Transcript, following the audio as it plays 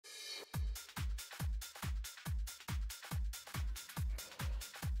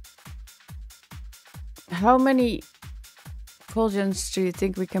How many cauldrons do you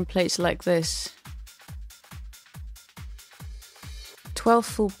think we can place like this? 12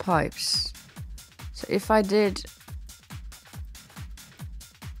 full pipes. So if I did...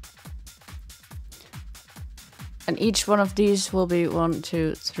 And each one of these will be 1,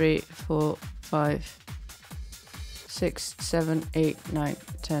 2, 3, 4, 5, 6, 7, 8, 9,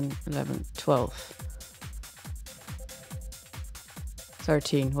 10, 11, 12.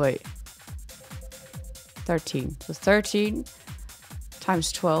 13, wait. 13. So 13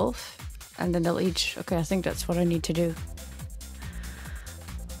 times 12. And then they'll each... Okay, I think that's what I need to do.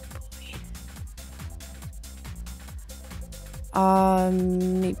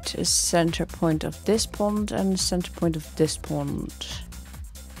 Need a center point of this pond and a center point of this pond.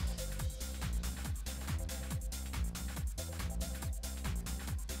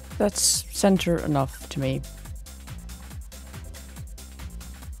 That's center enough to me.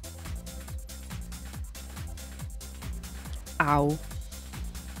 Ow.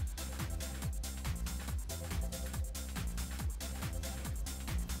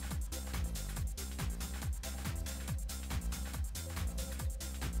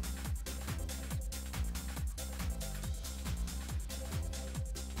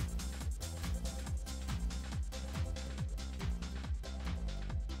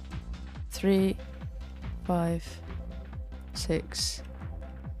 Three, 5, 6,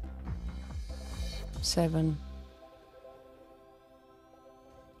 7.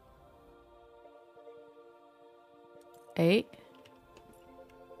 Eight.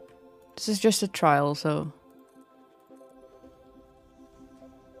 This is just a trial, so...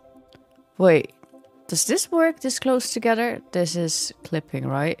 Wait, does this work this close together? This is clipping,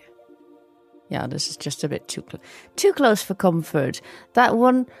 right? Yeah, this is just a bit too close for comfort. That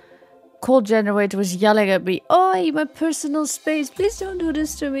one coal generator was yelling at me, "Oi, my personal space, please don't do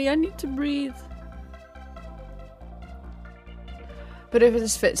this to me, I need to breathe." But if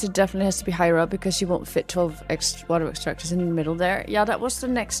this fits, it definitely has to be higher up because you won't fit 12 water extractors in the middle there. Yeah, that was the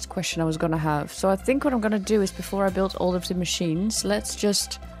next question I was gonna have. So I think what I'm gonna do is, before I build all of the machines, let's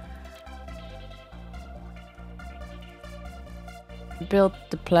just build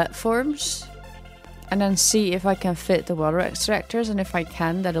the platforms and then see if I can fit the water extractors. And if I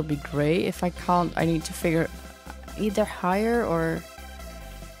can, that'll be great. If I can't, I need to figure either higher or...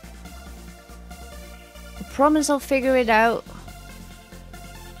 I promise I'll figure it out.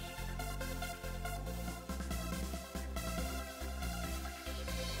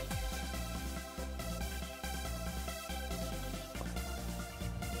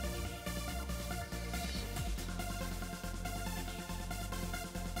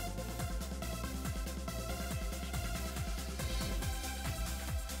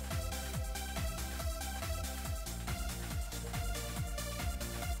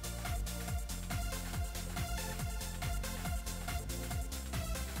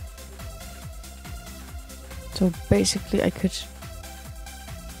 So basically I could...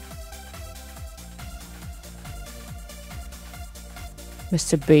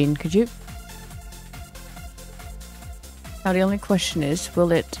 Mr. Bean, could you... Now the only question is,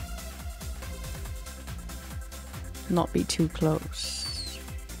 will it not be too close?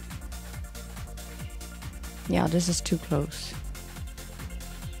 Yeah, this is too close.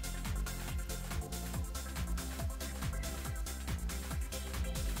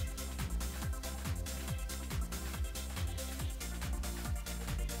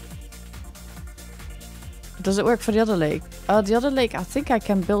 Does it work for the other lake? The other lake, I think I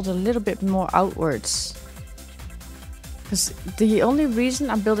can build a little bit more outwards. Because the only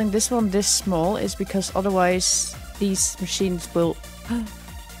reason I'm building this one this small is because otherwise these machines will...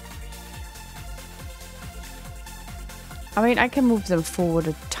 I mean, I can move them forward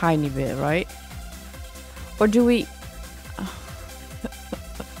a tiny bit, right? Or do we... I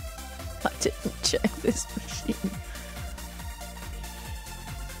didn't check this machine.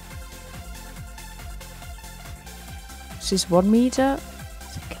 Is 1 meter? I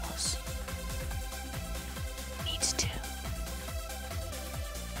think it was. Needs 2.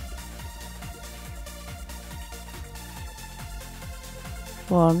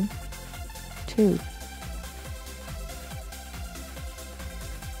 One, 2.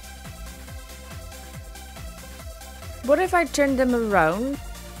 What if I turn them around?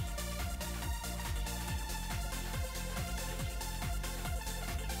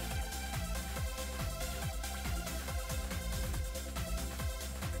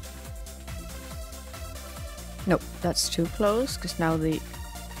 Nope, that's too close, because now the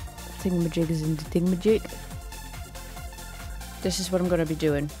thingamajig is in the thingamajig. This is what I'm gonna be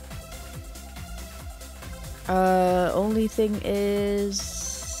doing. Only thing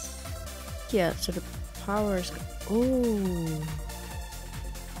is... Yeah, so the powers. Oh.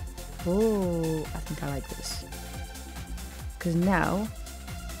 Oh, I think I like this. Because now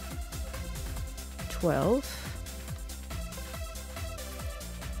 12.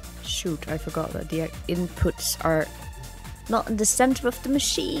 Shoot, I forgot that the inputs are not in the center of the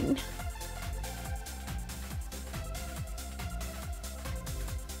machine.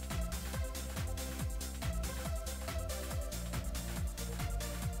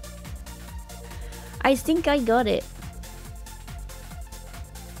 I think I got it.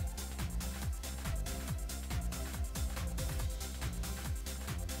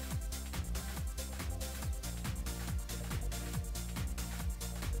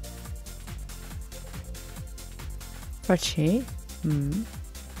 Archie?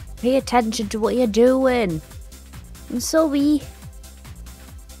 Pay attention to what you're doing. I'm sorry.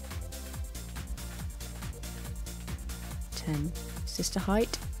 10. Is this the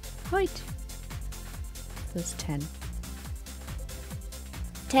height? Height. That's 10.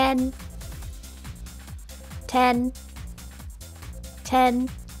 10. 10. 10.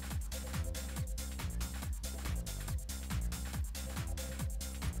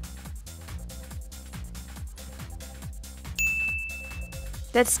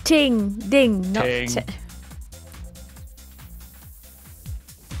 That's ting, ding, not Ting.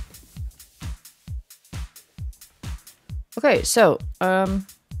 Okay, so,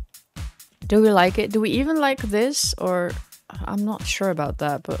 do we like it? Do we even like this? Or, I'm not sure about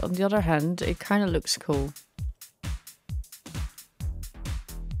that, but on the other hand, it kind of looks cool.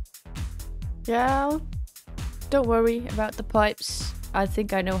 Yeah, don't worry about the pipes. I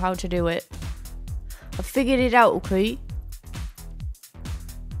think I know how to do it. I figured it out, okay?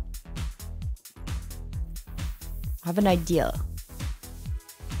 I have an idea.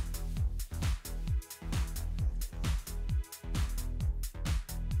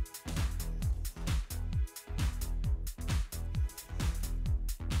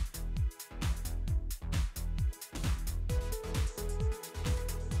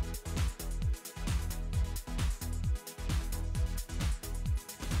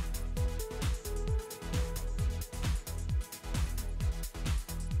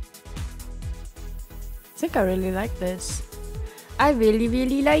 I think I really like this. I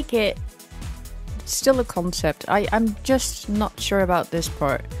really like it. It's still a concept. I'm just not sure about this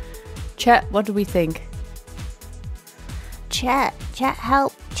part. Chat, what do we think? Chat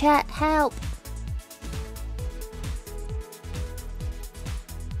help, chat help.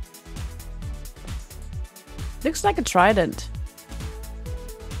 Looks like a trident.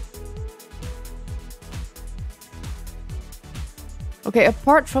 Okay,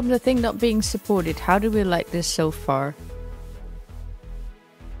 apart from the thing not being supported, how do we like this so far?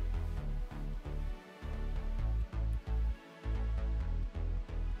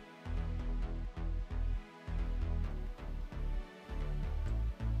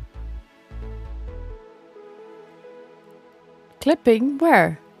 Clipping?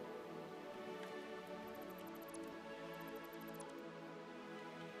 Where?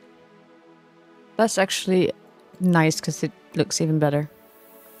 That's actually nice because it looks even better.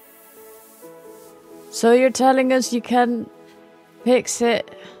 So you're telling us you can fix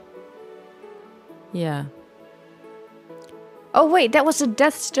it? Yeah. Oh wait, that was the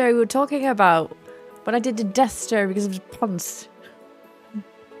death stare we were talking about. But I did the death stare because it was puns.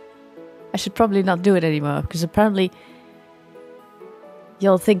 I should probably not do it anymore because apparently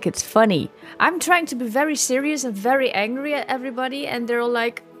you'll think it's funny. I'm trying to be very serious and very angry at everybody, and they're all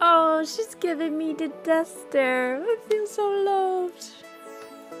like, oh, she's giving me the death stare. I feel so loved.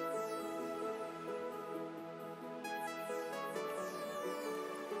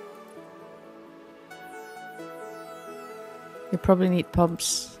 You probably need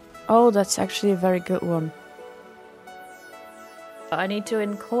pumps. Oh, that's actually a very good one. I need to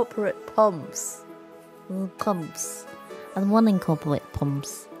incorporate pumps. Pumps. I want to incorporate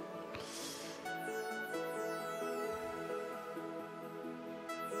pumps.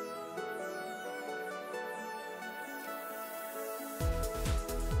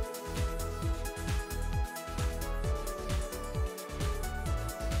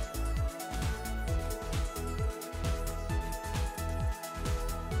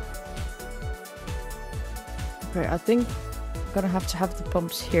 Okay, I think I'm gonna have to have the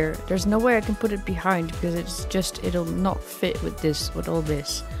pumps here. There's no way I can put it behind because it'll not fit with this, with all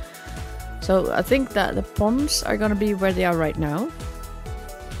this. So I think that the pumps are gonna be where they are right now.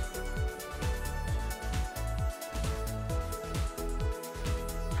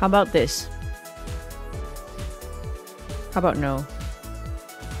 How about this? How about no?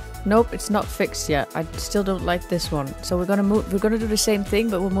 Nope, it's not fixed yet. I still don't like this one. So we're gonna do the same thing,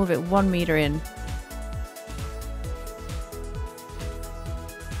 but we'll move it 1 meter in.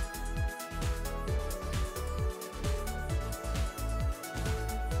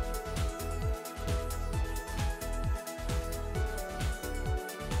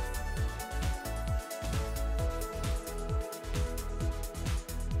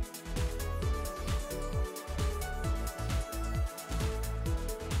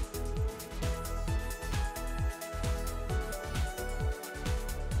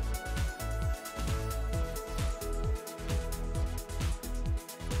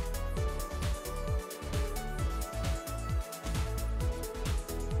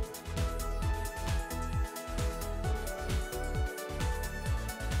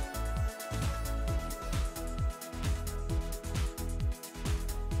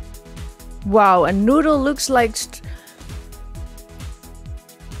 Wow, a noodle looks like...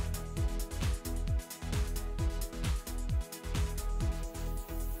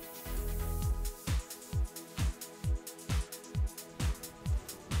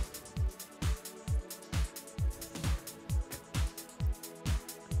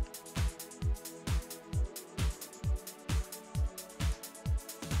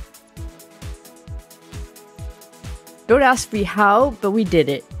 Don't ask me how, but we did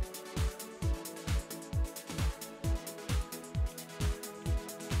it.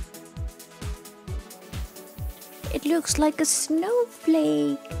 It looks like a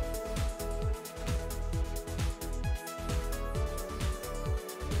snowflake.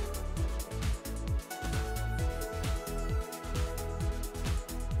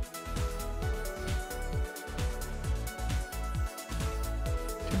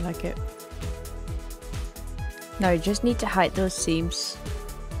 I like it. No, you just need to hide those seams.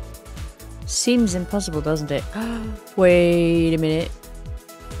 Seems impossible, doesn't it? Wait a minute.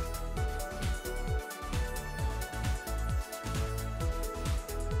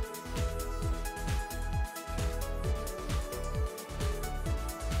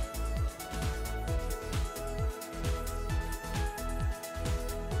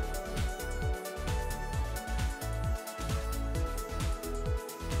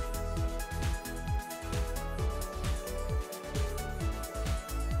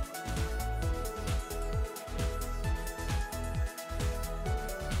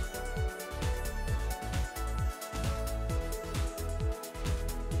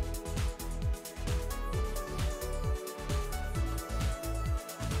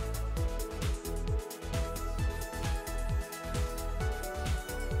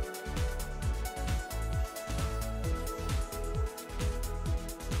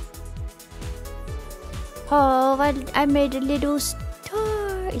 Oh, I made a little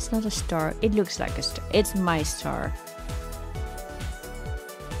star. It's not a star. It looks like a star. It's my star.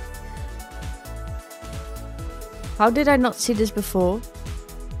 How did I not see this before?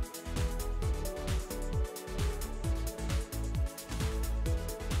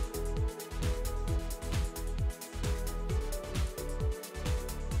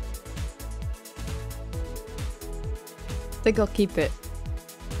 I think I'll keep it.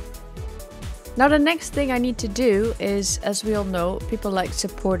 Now the next thing I need to do is, as we all know, people like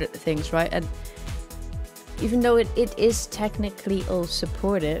supported things, right? And even though it is technically all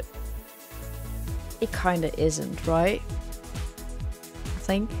supported, it kinda isn't, right? I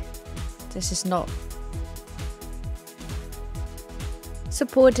think this is not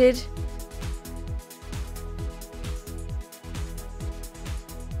supported.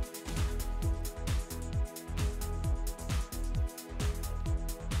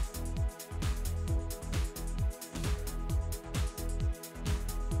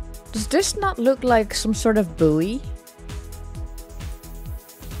 Does this not look like some sort of buoy?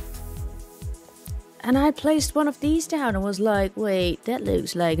 And I placed one of these down and was like, wait, that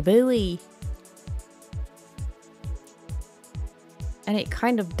looks like a buoy. And it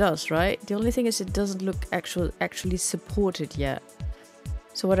kind of does, right? The only thing is it doesn't look actually supported yet.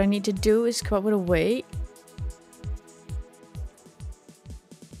 So what I need to do is come up with a way.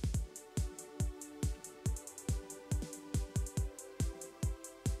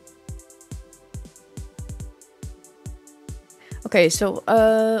 Okay, so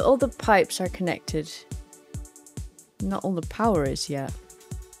all the pipes are connected. Not all the power is yet.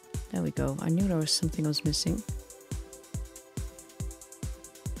 There we go. I knew there was something I was missing.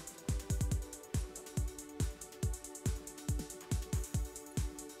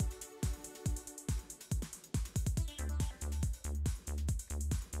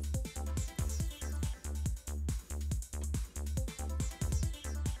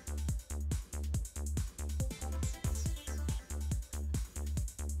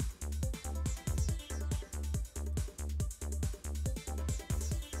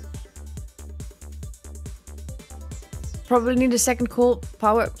 Probably need a second coal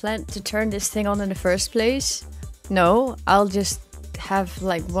power plant to turn this thing on in the first place. No, I'll just have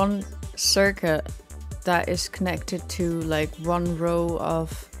like one circuit that is connected to like one row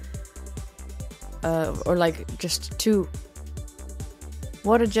of or like just two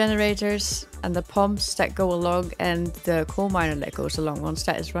water generators and the pumps that go along and the coal miner that goes along. Once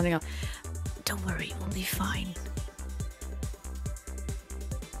that is running on, don't worry, we'll be fine.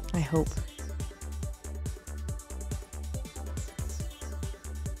 I hope.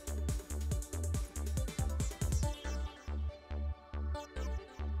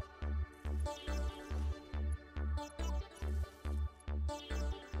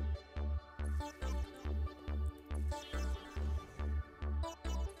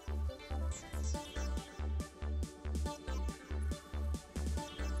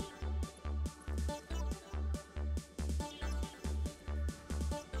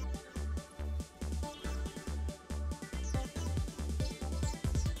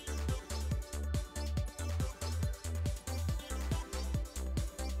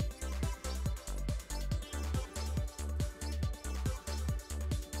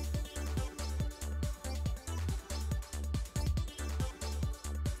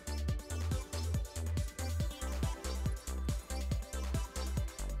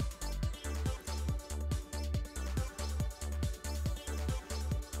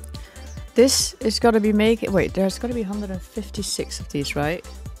 This is gonna be making... Wait, there's gonna be 156 of these, right?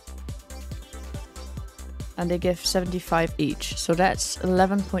 And they give 75 each. So that's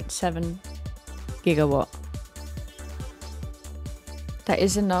 11.7 gigawatt. That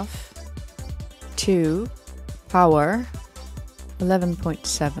is enough to power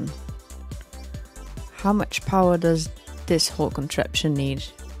 11.7. How much power does this whole contraption need?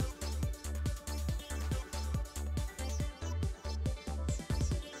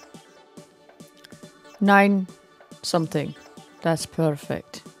 Nine something. That's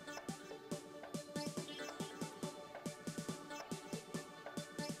perfect.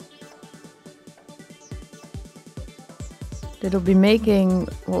 It'll be making,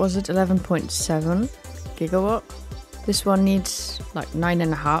 what was it, 11.7 gigawatt. This one needs like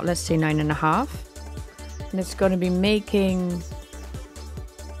 9.5, let's say 9.5. And it's going to be making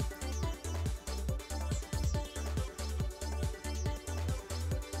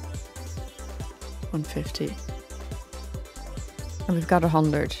 150. And we've got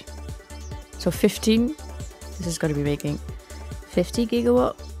 100. So 15. This is going to be making 50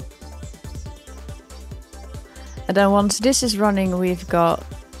 gigawatt. And then once this is running, we've got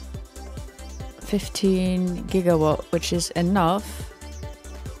 15 gigawatt, which is enough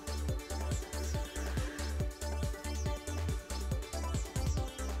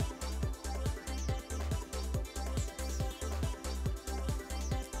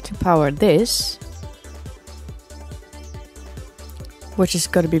to power this, which is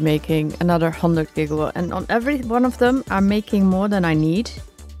going to be making another 100 gigawatt. And on every one of them, I'm making more than I need.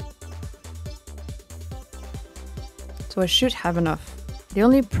 So I should have enough. The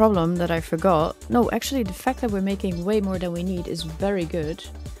only problem that I forgot... No, actually the fact that we're making way more than we need is very good.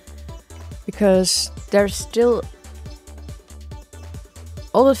 Because there's still...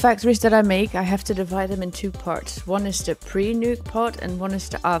 All the factories that I make, I have to divide them in two parts. One is the pre-nuke part and one is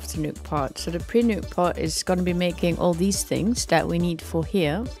the after-nuke part. So the pre-nuke part is going to be making all these things that we need for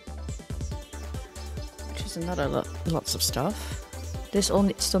here. Which is another lots of stuff. This all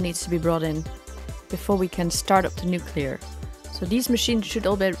still needs to be brought in before we can start up the nuclear. So these machines should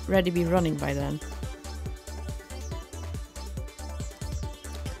already be running by then.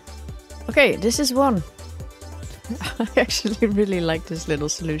 Okay, this is one. I actually really like this little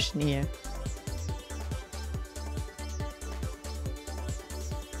solution here.